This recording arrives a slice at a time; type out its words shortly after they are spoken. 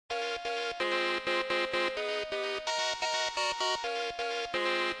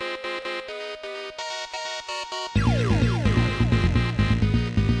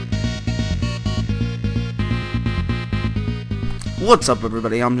What's up,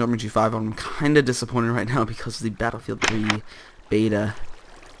 everybody? I'm Johnmcg5. I'm kind of disappointed right now because the Battlefield 3 beta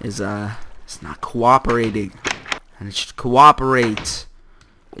is it's not cooperating, and it should cooperate.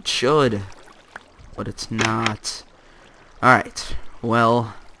 It should, but it's not. All right.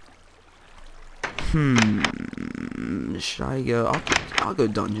 Well, should I go? I'll go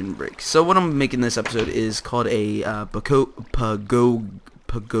dungeon break. So what I'm making this episode is called a Pagoda.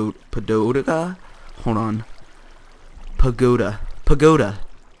 Hold on. Pagoda,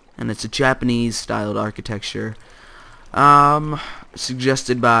 and it's a Japanese styled architecture,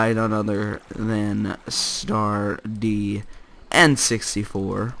 suggested by none other than Star D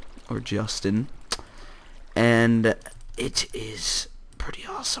N64 or Justin, and it is pretty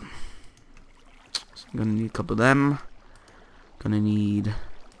awesome. So I'm gonna need a couple of them. Gonna need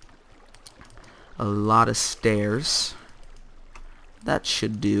a lot of stairs. That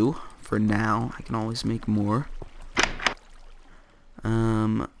should do for now. I can always make more.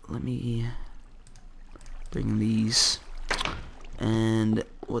 Let me bring these. And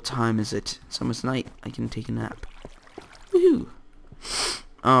what time is it? It's almost night. I can take a nap. Woohoo!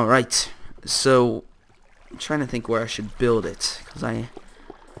 Alright, so I'm trying to think where I should build it, because I'm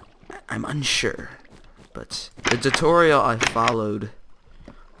unsure. But the tutorial I followed,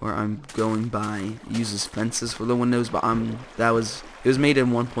 where I'm going by, uses fences for the windows, but it was made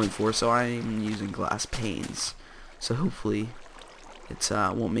in 1.4, so I'm using glass panes. So hopefully it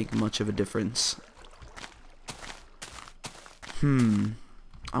won't make much of a difference.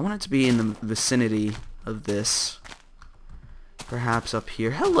 I want it to be in the vicinity of this. Perhaps up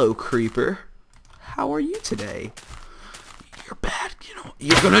here. Hello, creeper. How are you today? You're bad. You know,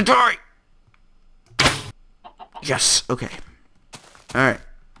 you're gonna die. Yes. Okay. Alright.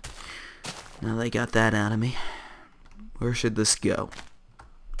 Now they got that out of me. Where should this go?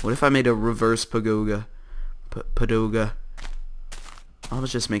 What if I made a reverse pagoda? Pagoda. I'll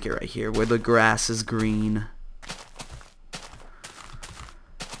just make it right here, where the grass is green.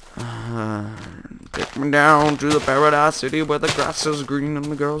 Take me down to the paradise city where the grass is green and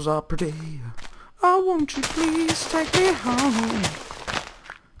the girls are pretty. Oh, won't you please take me home?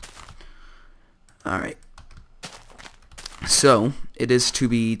 Alright. So, it is to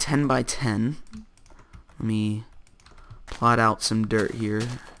be 10 by 10. Let me plot out some dirt here.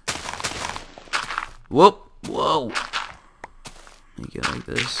 Whoop! Whoa! Make it like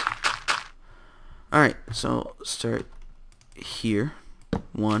this. Alright, so start here.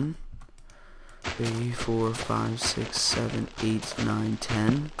 1, 3, 4, 5, 6, 7, 8, 9,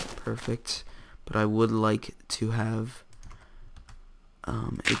 10. Perfect. But I would like to have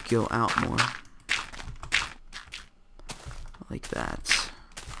it go out more. Like that.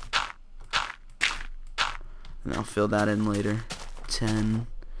 And I'll fill that in later. 10.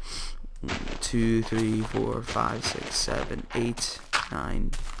 1, 2, 3, 4, 5, 6, 7, 8,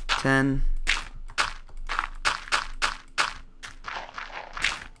 9, 10.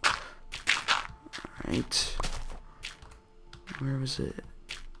 Alright. Where was it?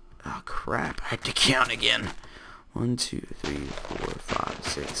 Oh crap, I have to count again. 1, 2, 3, 4, 5,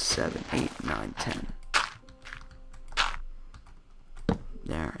 6, 7, 8, 9, 10.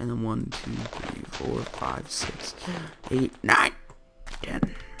 There, and then 1, 2, 3, 4, 5, 6, 8, 9,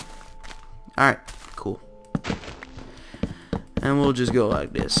 10. Alright, cool. And we'll just go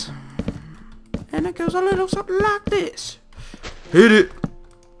like this. And it goes a little something like this. Hit it!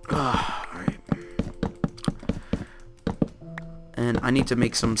 Alright. And I need to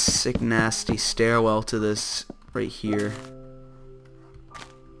make some sick, nasty stairwell to this right here.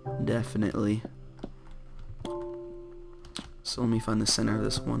 Definitely. So let me find the center of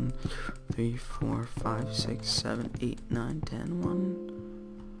this. 1, 3, 4, 5, 6, 7, 8, 9, 10. 1,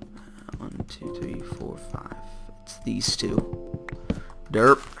 2, 3, 4, 5. It's these two.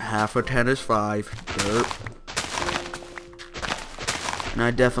 Derp. Half of 10 is 5. Derp. And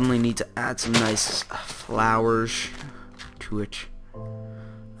I definitely need to add some nice flowers to it.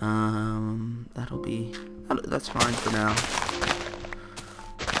 That's fine for now.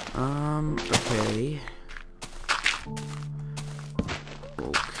 Okay.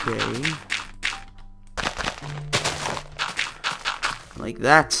 Okay. Like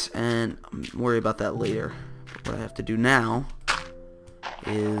that, and I'll worry about that later. But what I have to do now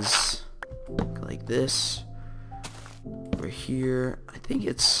is like this. Over here, I think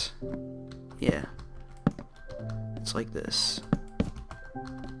it's, yeah, it's like this.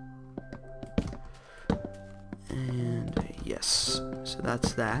 And yeah, Yes. So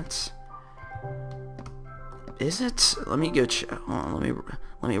that's that. Is it? Let me go check. Hold on,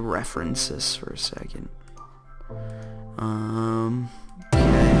 let me reference this for a second.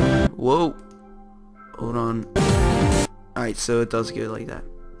 Okay. Whoa. Hold on. Alright, so it does go like that.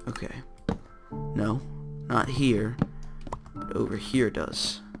 Okay. No, not here. But over here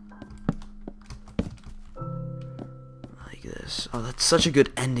does. Like this. Oh, that's such a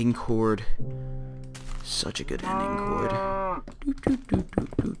good ending chord. Such a good ending chord.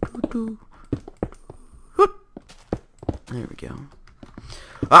 There we go.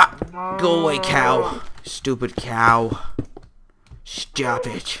 Ah! Go away, cow! Stupid cow. Stop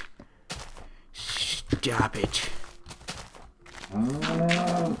it. Stop it.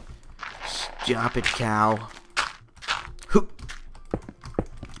 Stop it, cow.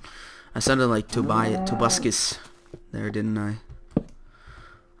 I sounded like Tobuscus there, didn't I?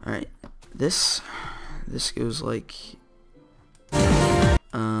 Alright. This goes like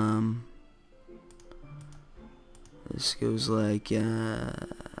this goes like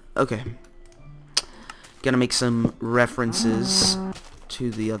okay. Gotta make some references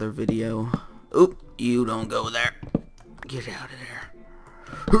to the other video. Oop, you don't go there. Get out of there.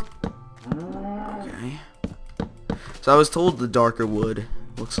 Okay. So I was told the darker wood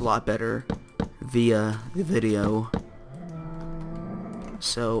looks a lot better via the video.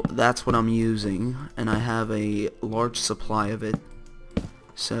 So that's what I'm using, and I have a large supply of it.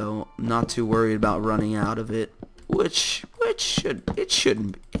 So I'm not too worried about running out of it, which should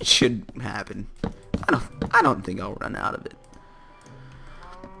happen. I don't think I'll run out of it.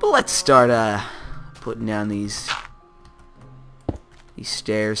 But let's start putting down these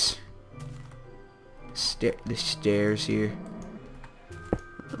stairs. The stairs here.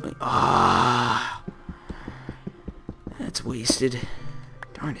 Ah, that's wasted.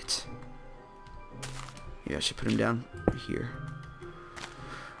 Darn it. Yeah, I should put him down here.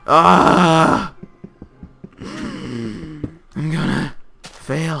 Ah! I'm gonna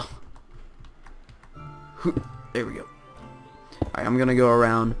fail. There we go. Alright, I'm gonna go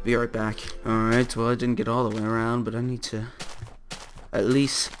around. Be right back. Alright, well I didn't get all the way around, but I need to at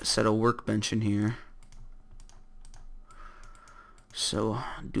least set a workbench in here. So,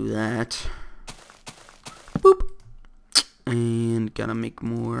 do that. Boop. And gotta make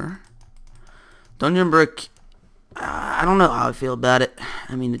more. Dungeon brick. I don't know how I feel about it.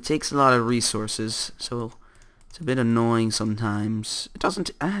 I mean, it takes a lot of resources, so it's a bit annoying sometimes. It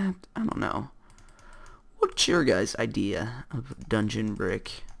doesn't. I don't know. What's your guys' idea of dungeon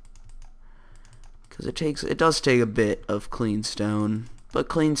brick? Because it does take a bit of clean stone, but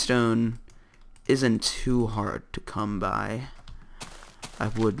clean stone isn't too hard to come by. I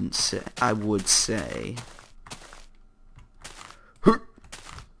would say.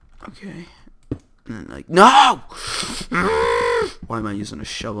 Okay. And then like, no! Why am I using a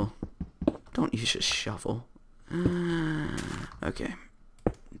shovel? Don't use a shovel. Okay.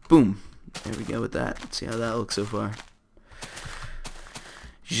 Boom. There we go with that. Let's see how that looks so far.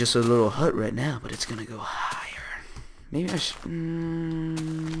 It's just a little hut right now, but it's gonna go higher. Maybe I should...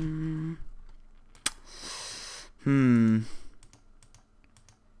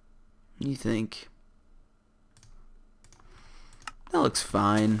 You think? That looks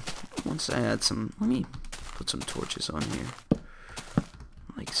fine. Once I add some... Let me put some torches on here.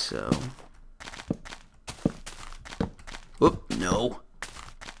 Like so. Whoop, no.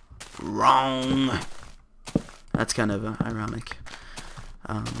 Wrong. That's kind of ironic.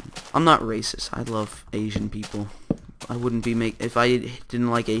 I'm not racist. I love Asian people. I wouldn't be if I didn't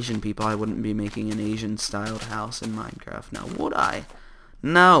like Asian people, I wouldn't be making an Asian-styled house in Minecraft now, would I?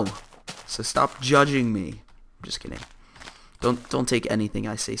 No. So stop judging me. I'm just kidding. Don't take anything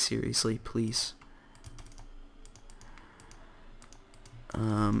I say seriously, please.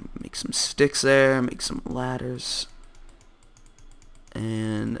 Make some sticks there, make some ladders.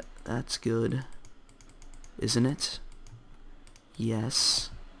 And that's good. Isn't it? Yes.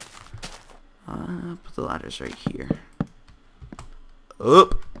 Put the ladders right here.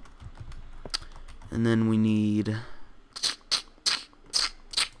 Up. And then we need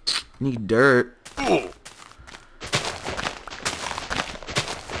dirt.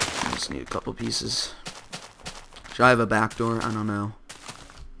 Just need a couple pieces. Should I have a back door? I don't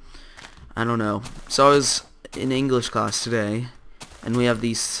know. So I was in English class today, and we have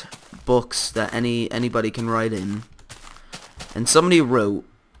these books that anybody can write in. And somebody wrote,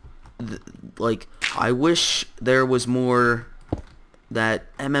 like, I wish there was more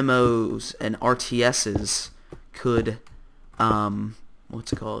that MMOs and RTSs could,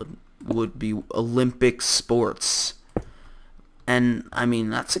 what's it called? Would be Olympic sports. And, I mean,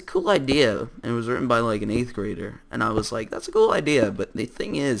 that's a cool idea. It was written by, like, an 8th grader. And I was like, that's a cool idea. But the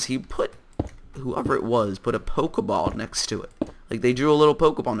thing is, whoever it was, put a Pokeball next to it. Like, they drew a little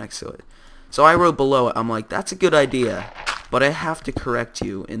Pokeball next to it. So I wrote below it, I'm like, that's a good idea. But I have to correct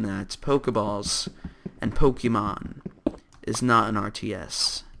you in that Pokeballs and Pokemon is not an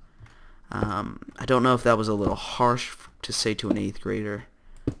RTS. I don't know if that was a little harsh to say to an 8th grader,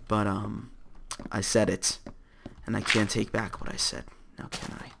 but I said it, and I can't take back what I said. Now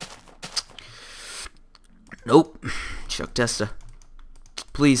can I? Nope. Chuck Testa.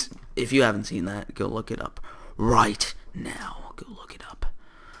 Please, if you haven't seen that, go look it up right now. Go look it up.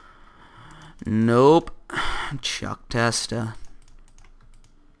 Nope. Chuck Testa.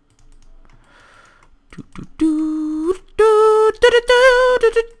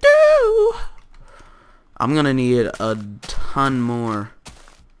 I'm gonna need a ton more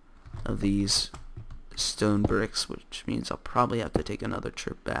of these stone bricks, which means I'll probably have to take another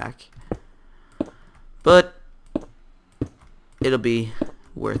trip back. But it'll be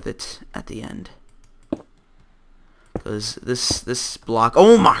worth it at the end. Because this block,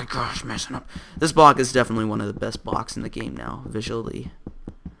 oh my gosh, messing up. This block is definitely one of the best blocks in the game now, visually.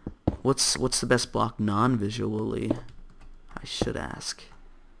 What's the best block non-visually? I should ask.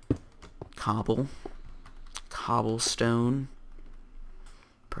 Cobblestone.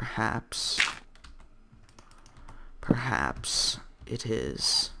 Perhaps it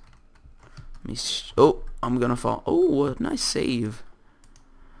is. Let me oh, I'm gonna fall. Oh, a nice save.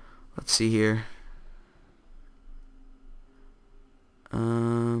 Let's see here.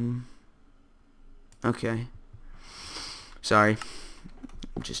 Okay. Sorry.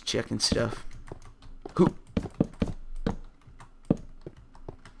 I'm just checking stuff. Hoo.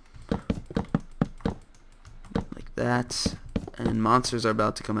 Like that. And monsters are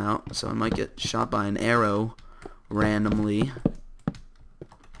about to come out, so I might get shot by an arrow randomly.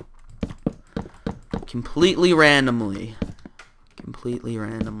 Completely randomly. Completely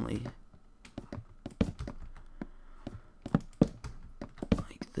randomly.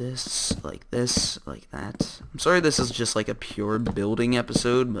 Like this, like that. I'm sorry this is just like a pure building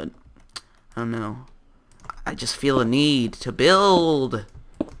episode, but I don't know. I just feel a need to build.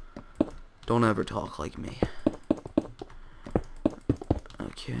 Don't ever talk like me.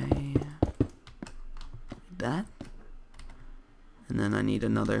 Okay. Like that. And then I need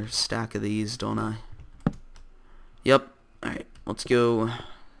another stack of these, don't I? Yep. Alright, let's go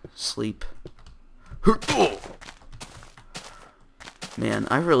sleep. Man,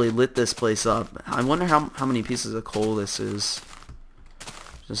 I really lit this place up. I wonder how many pieces of coal this is.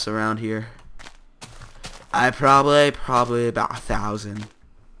 Just around here. I probably about 1,000.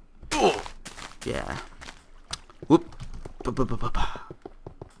 Yeah. Whoop. I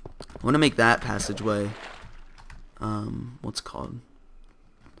want to make that passageway. What's it called?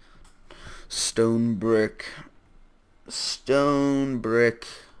 Stone brick. Stone brick.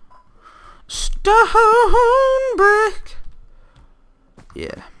 Stone brick.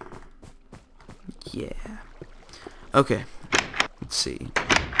 Yeah. Yeah. Okay. Let's see.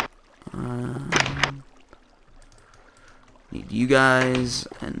 Need you guys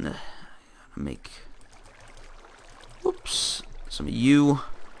and make. Whoops. Some of you.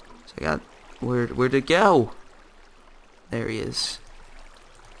 So I got. Where'd it go? There he is.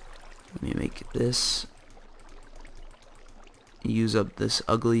 Let me make this. Use up these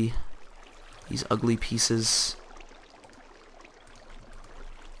ugly pieces.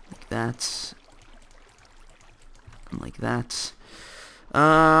 Like that. And like that.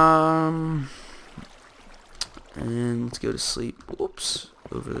 And let's go to sleep. Whoops.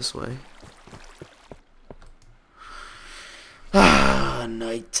 Over this way.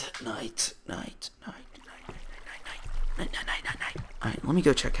 Night. Alright, let me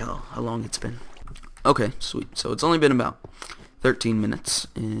go check how long it's been. Okay, sweet. So it's only been about 13 minutes,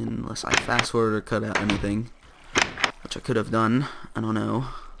 unless I fast forward or cut out anything, which I could have done. I don't know.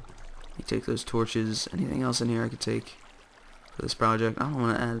 Let me take those torches. Anything else in here I could take for this project? I don't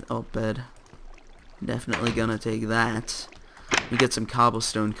want to add bed. Definitely gonna take that. We get some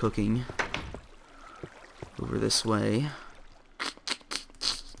cobblestone cooking over this way.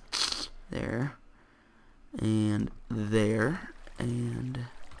 There. And there. And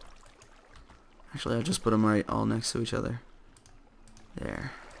actually I'll just put them right all next to each other.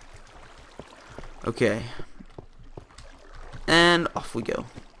 There. Okay. And off we go.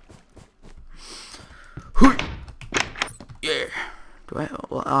 Yeah.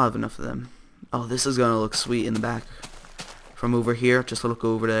 Well, I'll have enough of them. Oh, this is gonna look sweet in the back. From over here, just look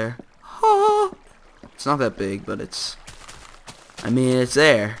over there. Oh, it's not that big, but it's. I mean, it's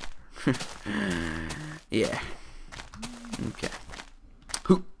there. Yeah. Okay.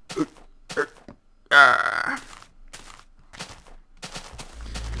 Ah.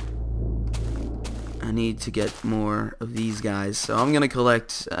 I need to get more of these guys, so I'm gonna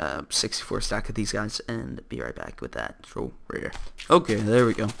collect 64 stack of these guys and be right back with that. So right here. Okay, there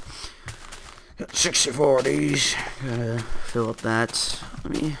we go. Got 64 of these. Gotta fill up that.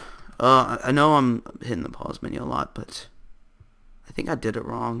 Let me. I know I'm hitting the pause menu a lot, but I think I did it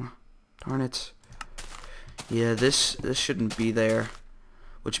wrong. Darn it. Yeah, this shouldn't be there,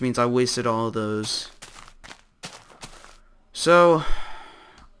 which means I wasted all of those. So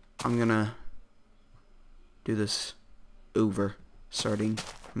I'm gonna do this over, starting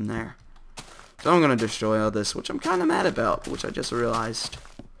from there. So I'm gonna destroy all this, which I'm kind of mad about, which I just realized.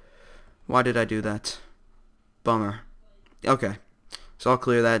 Why did I do that? Bummer. Okay, so I'll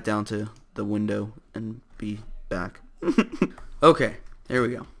clear that down to the window and be back. Okay, here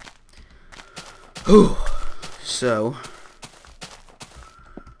we go. Whew. So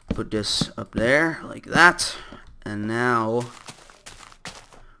put this up there like that, and now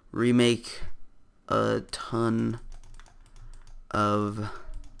remake a ton of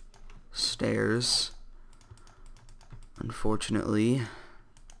stairs, unfortunately,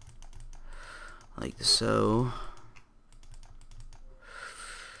 like so.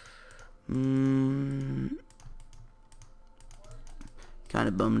 Kind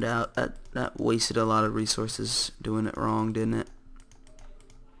of bummed out. That wasted a lot of resources doing it wrong, didn't it?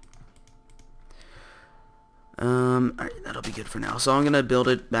 Alright, that'll be good for now. So I'm gonna build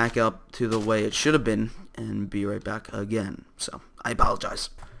it back up to the way it should have been and be right back again. So I apologize.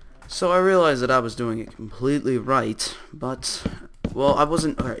 So I realized that I was doing it completely right, but well, I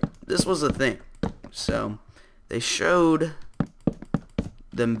wasn't. Alright, this was the thing. So they showed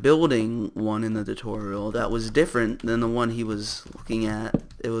them building one in the tutorial that was different than the one he was looking at.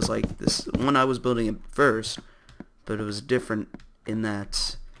 It was like this one I was building at first, but it was different in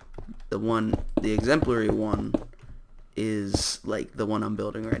that the exemplary one is like the one I'm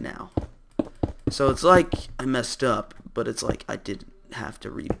building right now. So it's like I messed up, but it's like I didn't have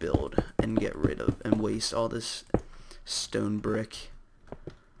to rebuild and get rid of and waste all this stone brick.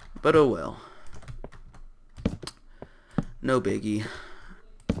 But oh well. No biggie.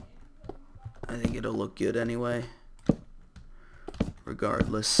 I think it'll look good anyway,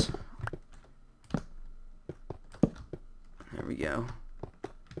 regardless. There we go.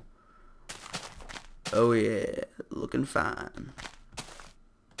 Oh yeah, looking fine.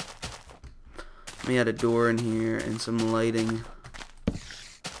 Let me add a door in here and some lighting.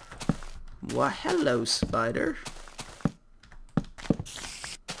 Why, hello, spider.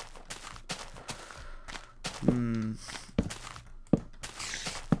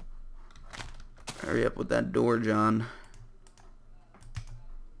 Hurry up with that door, John.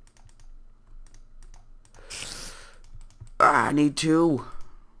 Ah, I need two.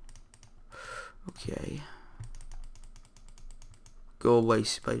 Okay. Go away,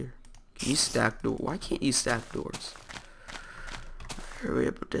 spider. Can you stack door? Why can't you stack doors? Hurry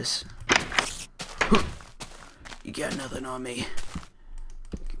up with this. You got nothing on me.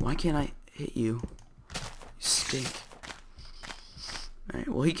 Why can't I hit you? You stink. Alright,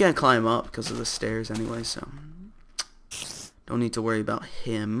 well he can't climb up because of the stairs anyway, so don't need to worry about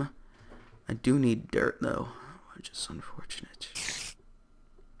him. I do need dirt though, which is unfortunate.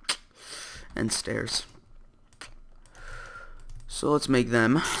 And stairs. So let's make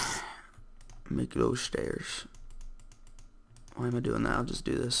them. Make those stairs. Why am I doing that? I'll just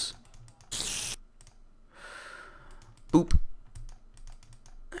do this. Boop.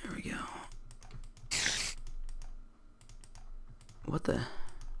 There we go. What the?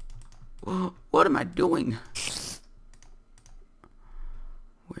 Whoa, what am I doing?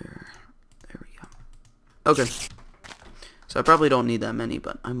 Where? There we go. Okay. So I probably don't need that many,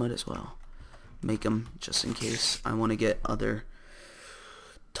 but I might as well make them just in case I want to get other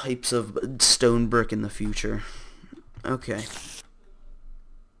types of stone brick in the future. Okay.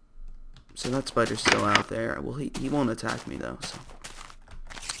 So that spider's still out there. Well, he won't attack me though. So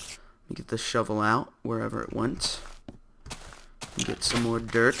let me get the shovel out wherever it went. Get some more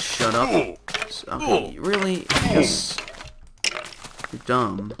dirt. Shut up. Okay, really? Yes. You're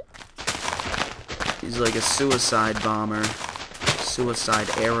dumb. He's like a suicide bomber. Suicide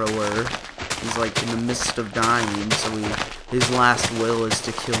arrower. He's like in the midst of dying, so his last will is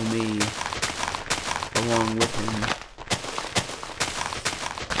to kill me along with him.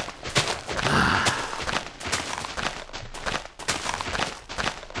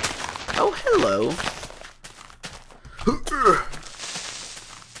 Oh, hello.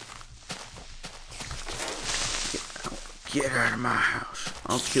 Get out of my house.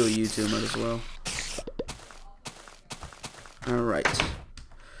 I'll kill you too, might as well. Alright.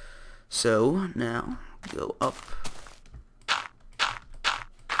 So, now, go up.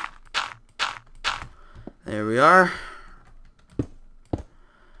 There we are.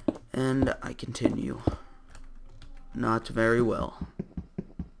 And I continue. Not very well.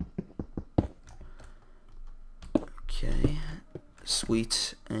 Okay.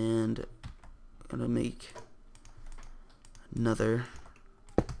 Sweet. And I'm gonna make another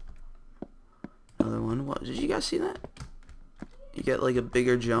one. What, did you guys see that? You get like a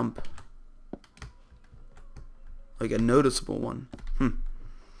bigger jump. Like a noticeable one. Darn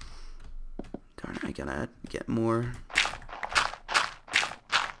it, I gotta get more.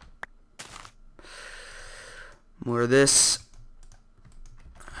 More of this.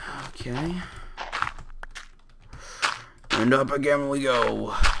 Okay. And up again we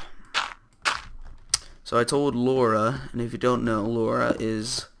go. So I told Laura, and if you don't know, Laura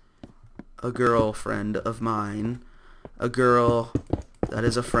is a girlfriend of mine. A girl that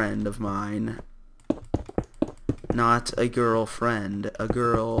is a friend of mine. Not a girlfriend. A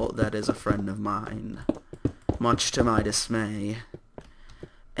girl that is a friend of mine. Much to my dismay.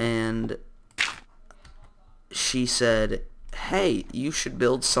 And she said, hey, you should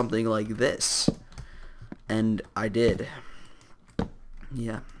build something like this. And I did.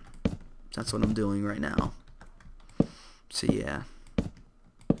 Yeah. That's what I'm doing right now. So yeah.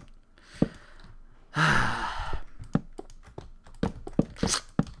 I'll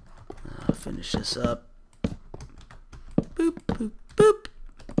finish this up. Boop, boop, boop.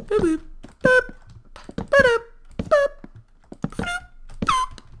 Boop, boop, boop. Ba-doop, boop. Ba-doop, boop.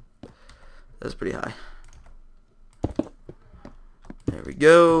 That's pretty high. There we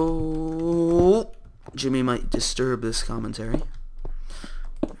go. Jimmy might disturb this commentary.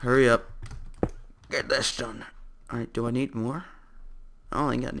 Hurry up. Get this done. Alright, do I need more? I don't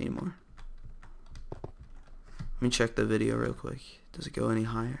think I need more. Let me check the video real quick. Does it go any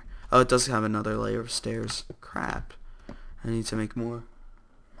higher? Oh, it does have another layer of stairs. Crap. I need to make more.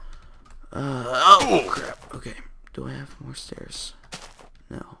 Oh, crap. Okay. Do I have more stairs?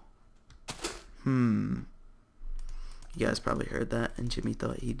 No. You guys probably heard that, and Jimmy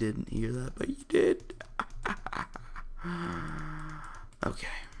thought he didn't hear that, but he did. Okay.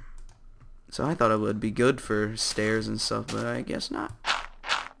 So I thought it would be good for stairs and stuff, but I guess not.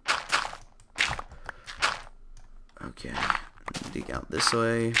 Okay. Dig out this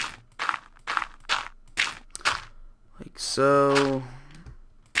way. Like so.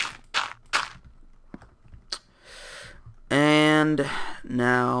 And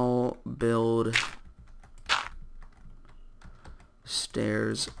now build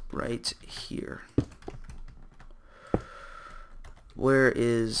stairs right here. Where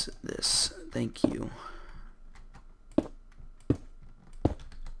is this? Thank you.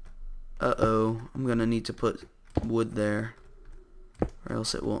 Uh-oh. I'm gonna need to put wood there, or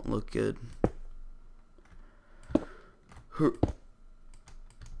else it won't look good.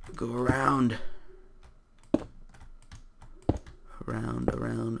 Go around. Around.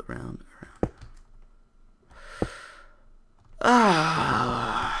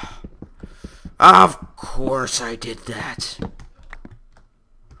 Ah. Of course I did that.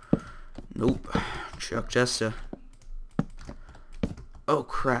 Nope. Chuck Jester. Oh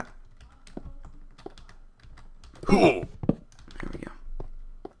crap. There we go.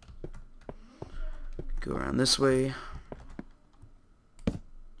 Go around this way.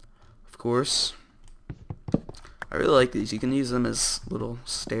 Of course. I really like these. You can use them as little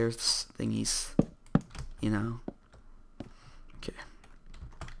stairs thingies. You know. Okay.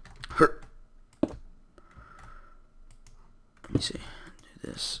 Let me see. Do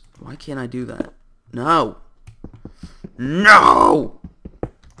this. Why can't I do that? No! No!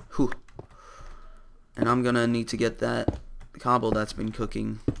 Whew. And I'm gonna need to get that cobble that's been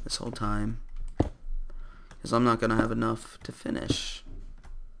cooking this whole time, because I'm not gonna have enough to finish.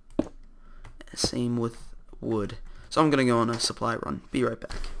 Same with wood. So I'm gonna go on a supply run. Be right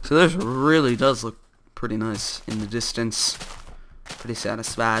back. So this really does look pretty nice in the distance. Pretty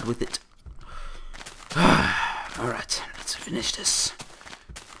satisfied with it. Alright, let's finish this.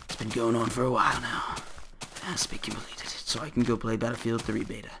 It's been going on for a while now. It has to be completed, so I can go play Battlefield 3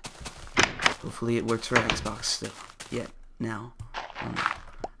 beta. Hopefully it works for Xbox still. Yeah, now. I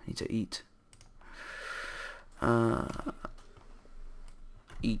need to eat.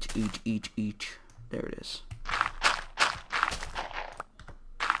 Eat. There it is.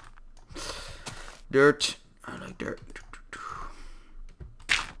 Dirt. I like dirt.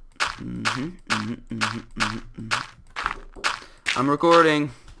 I'm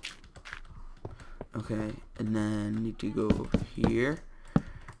recording. Okay, and then need to go over here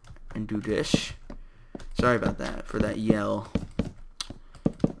and do this. Sorry about that, for that yell.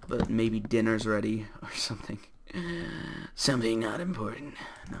 But maybe dinner's ready or something. Something not important.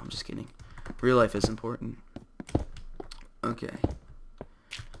 No, I'm just kidding. Real life is important. Okay.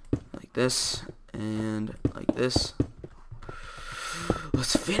 Like this, and like this.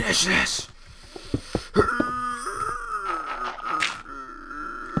 Let's finish this!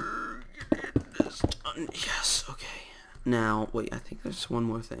 Get this done. Yes, okay. Now, wait, I think there's one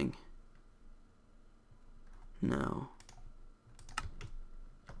more thing. No.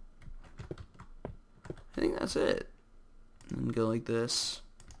 I think that's it. And then go like this.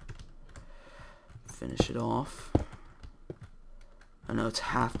 Finish it off. I know it's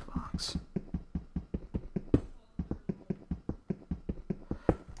half the box.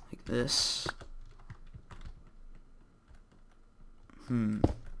 Like this.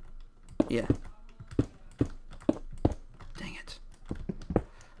 Yeah. Dang it.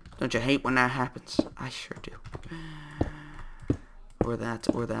 Don't you hate when that happens? I sure do. Or that,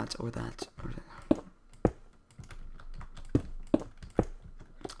 or that, or that, or that.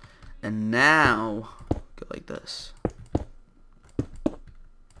 And now, go like this.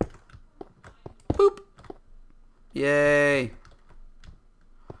 Boop. Yay.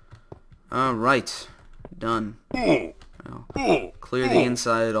 Alright. Done. Now, clear the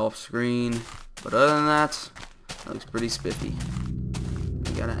inside off screen. But other than that, looks pretty spiffy.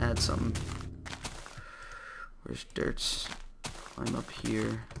 I gotta add something. Where's dirts? Climb up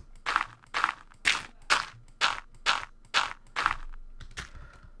here.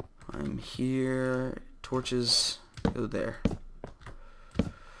 I'm here. Torches go there.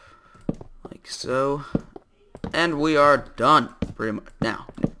 Like so. And we are done. Pretty much. Now.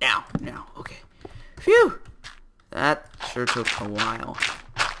 Okay. Phew! That sure took a while.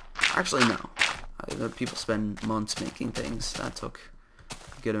 Actually, no. People spend months making things. That took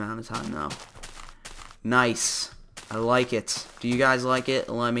a good amount of time, though. Nice. I like it. Do you guys like it?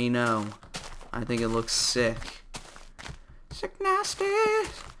 Let me know. I think it looks sick. Sick nasty!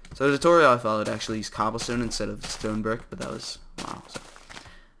 So the tutorial I followed actually used cobblestone instead of stone brick, but that was, wow. So,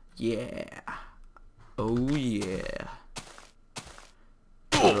 yeah. Oh yeah.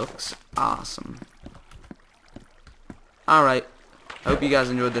 Looks awesome. Alright. I hope you guys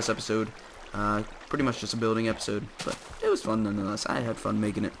enjoyed this episode. Pretty much just a building episode, but it was fun nonetheless. I had fun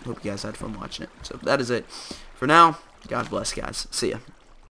making it. Hope you guys had fun watching it. So that is it. For now, God bless, guys. See ya.